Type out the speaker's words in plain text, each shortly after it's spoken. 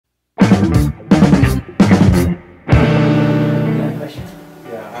Question?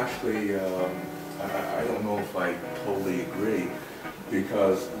 Yeah, actually, I don't know if I totally agree,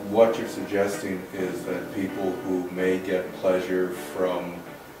 because what you're suggesting is that people who may get pleasure from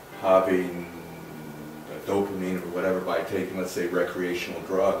having dopamine or whatever by taking, let's say, recreational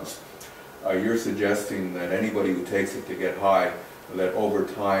drugs, you're suggesting that anybody who takes it to get high, that over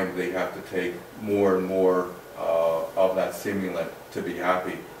time they have to take more and more of that stimulant to be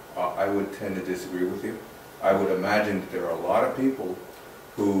happy. I would tend to disagree with you. I would imagine that there are a lot of people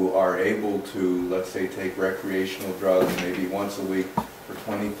who are able to, let's say, take recreational drugs maybe once a week for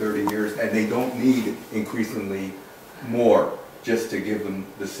 20, 30 years, and they don't need increasingly more just to give them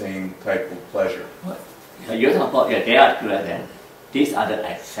the same type of pleasure. You're talking about, they are good, and these are the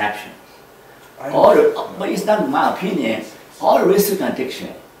exceptions. But it's not my opinion. All research on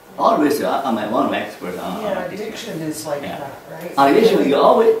addiction, all research, I'm one expert on addiction is like that, right? Addiction, you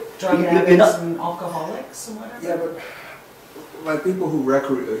always, drug addicts and alcoholics and whatever. Yeah, but like people who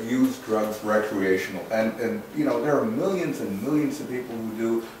use drugs recreational, and you know, there are millions and millions of people who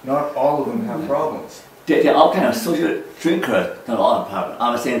do, not all of them have problems. There are all kinds of social drinkers, not all problems.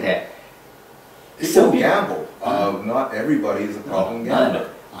 I'm saying that. People gamble. Not everybody is a problem gambler.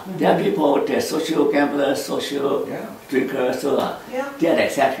 There are people, they're social gamblers, social drinkers, so they are the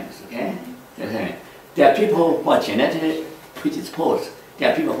exceptions, okay? There are people who are genetically predisposed. There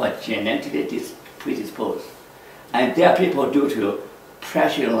are people who are genetically predisposed. And there are people due to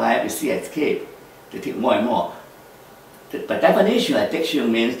pressure in life, you see escape, they take more and more. By definition, addiction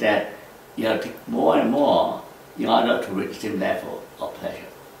means that you have to take more and more in order to reach the same level of pleasure.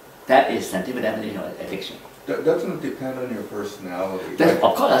 That is scientific definition of addiction. Doesn't it depend on your personality?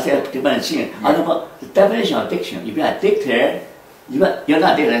 Of course, I say definition. The definition of addiction, if you're addicted, you're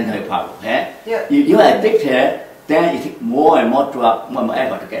not addicted to any problem. Okay? Yeah. You're addicted, then you take more and more drug, more and more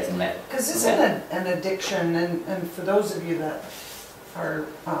effort to get some level. Because isn't an addiction, and for those of you that are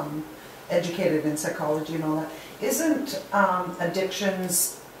educated in psychology and all that, isn't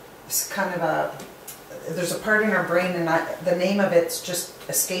addictions kind of there's a part in our brain, and the name of it's just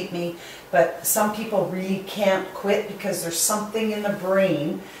escaped me, but some people really can't quit because there's something in the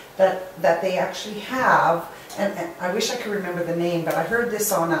brain that they actually have, and I wish I could remember the name, but I heard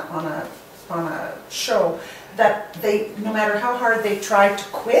this on a show, that they, no matter how hard they try to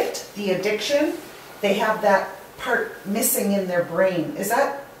quit the addiction, they have that part missing in their brain. Is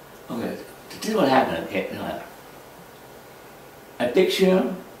that? Okay, this is what happened. Okay.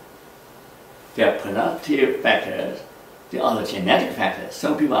 Addiction, there are productive factors, there are also genetic factors.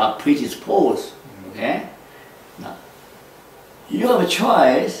 Some people are predisposed, okay? Now, you have a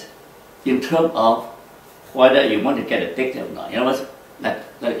choice in terms of whether you want to get addicted or not. You know what's, like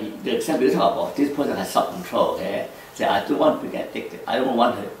the example you talk about, this person has self-control, okay? Say, I don't want to get addicted. I don't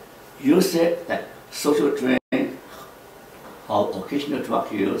want to use it, like social drink or occasional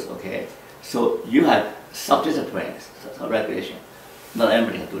drug use, okay? So you have self-discipline, regulation. Not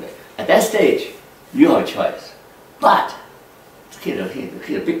everybody can do that. At that stage, you have a choice. But, here's a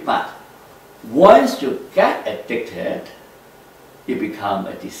big but. Once you get addicted, it becomes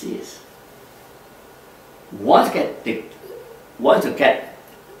a disease. Once you get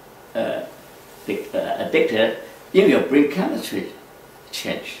addicted, even your brain chemistry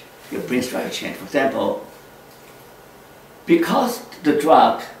change, your brain structure change. For example, because the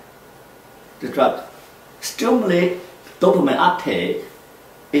drug stimulates dopamine uptake,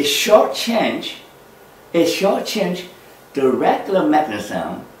 it shortchange the regular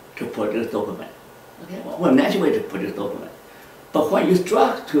mechanism to produce dopamine. Okay, well, natural way to produce dopamine. But when you use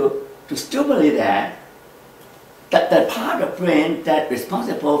drug to stimulate that part of the brain that's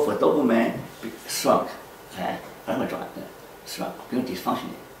responsible for dopamine shrunk. Okay, shrunk, become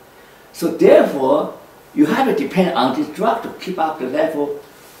dysfunctioning. So therefore, you have to depend on this drug to keep up the level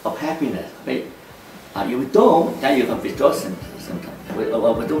of happiness. Okay? If you don't, then you can withdraw symptoms. We don't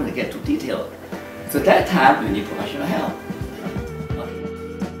want to get too detailed. So that time you need professional help.